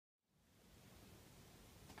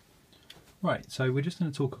Right, so we're just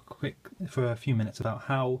going to talk for a few minutes about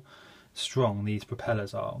how strong these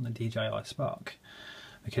propellers are on the DJI Spark,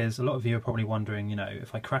 because a lot of you are probably wondering, you know,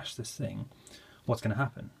 if I crash this thing, what's going to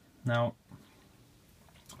happen? Now,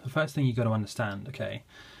 the first thing you've got to understand, okay,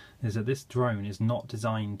 is that this drone is not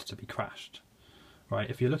designed to be crashed, right?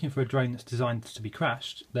 If you're looking for a drone that's designed to be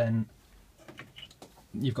crashed, then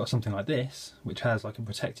you've got something like this, which has like a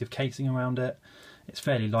protective casing around it. It's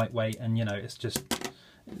fairly lightweight, and you know, it's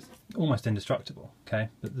almost indestructible, okay?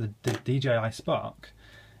 But the DJI Spark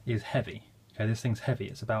is heavy, okay? This thing's heavy.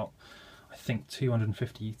 It's about, I think,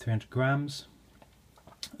 250, 300 grams.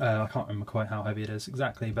 I can't remember quite how heavy it is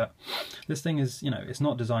exactly, but this thing is, you know, it's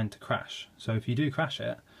not designed to crash. So if you do crash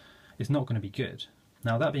it, it's not going to be good.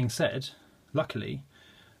 Now, that being said, luckily,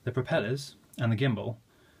 the propellers and the gimbal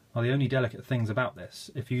are the only delicate things about this.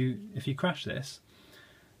 If you crash this,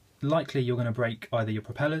 likely you're going to break either your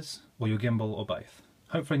propellers or your gimbal or both.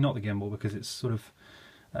 Hopefully not the gimbal, because it's sort of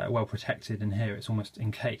well protected in here. It's almost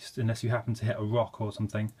encased, unless you happen to hit a rock or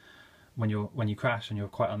something when you crash and you're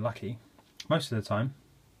quite unlucky. Most of the time,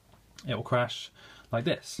 it will crash like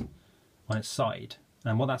this on its side,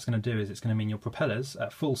 and what that's going to do is it's going to mean your propellers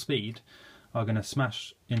at full speed are going to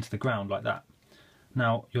smash into the ground like that.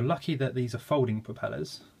 Now, you're lucky that these are folding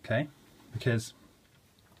propellers, okay, because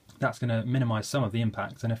that's going to minimise some of the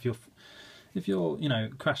impact. And if you're you know,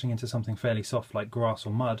 crashing into something fairly soft like grass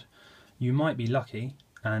or mud, you might be lucky,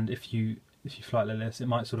 and if you fly like this, it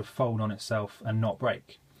might sort of fold on itself and not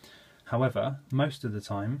break. However, most of the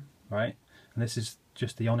time, right, and this is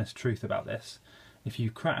just the honest truth about this, if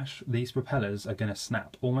you crash, these propellers are going to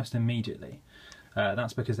snap almost immediately.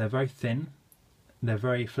 That's because they're very thin, they're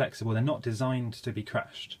very flexible, they're not designed to be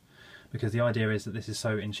crashed, because the idea is that this is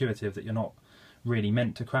so intuitive that you're not really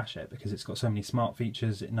meant to crash it, because it's got so many smart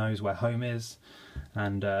features. It knows where home is,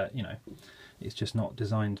 and you know, it's just not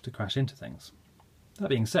designed to crash into things. That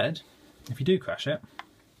being said, if you do crash it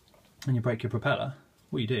and you break your propeller,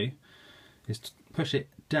 what you do is push it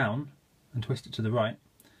down and twist it to the right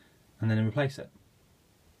and then replace it,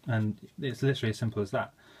 and it's literally as simple as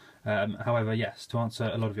that. However, yes, to answer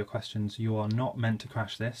a lot of your questions, you are not meant to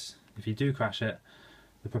crash this. If you do crash it,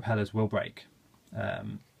 the propellers will break,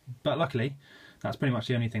 but luckily that's pretty much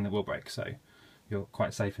the only thing that will break, so you're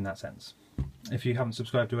quite safe in that sense. If you haven't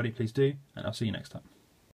subscribed already, please do, and I'll see you next time.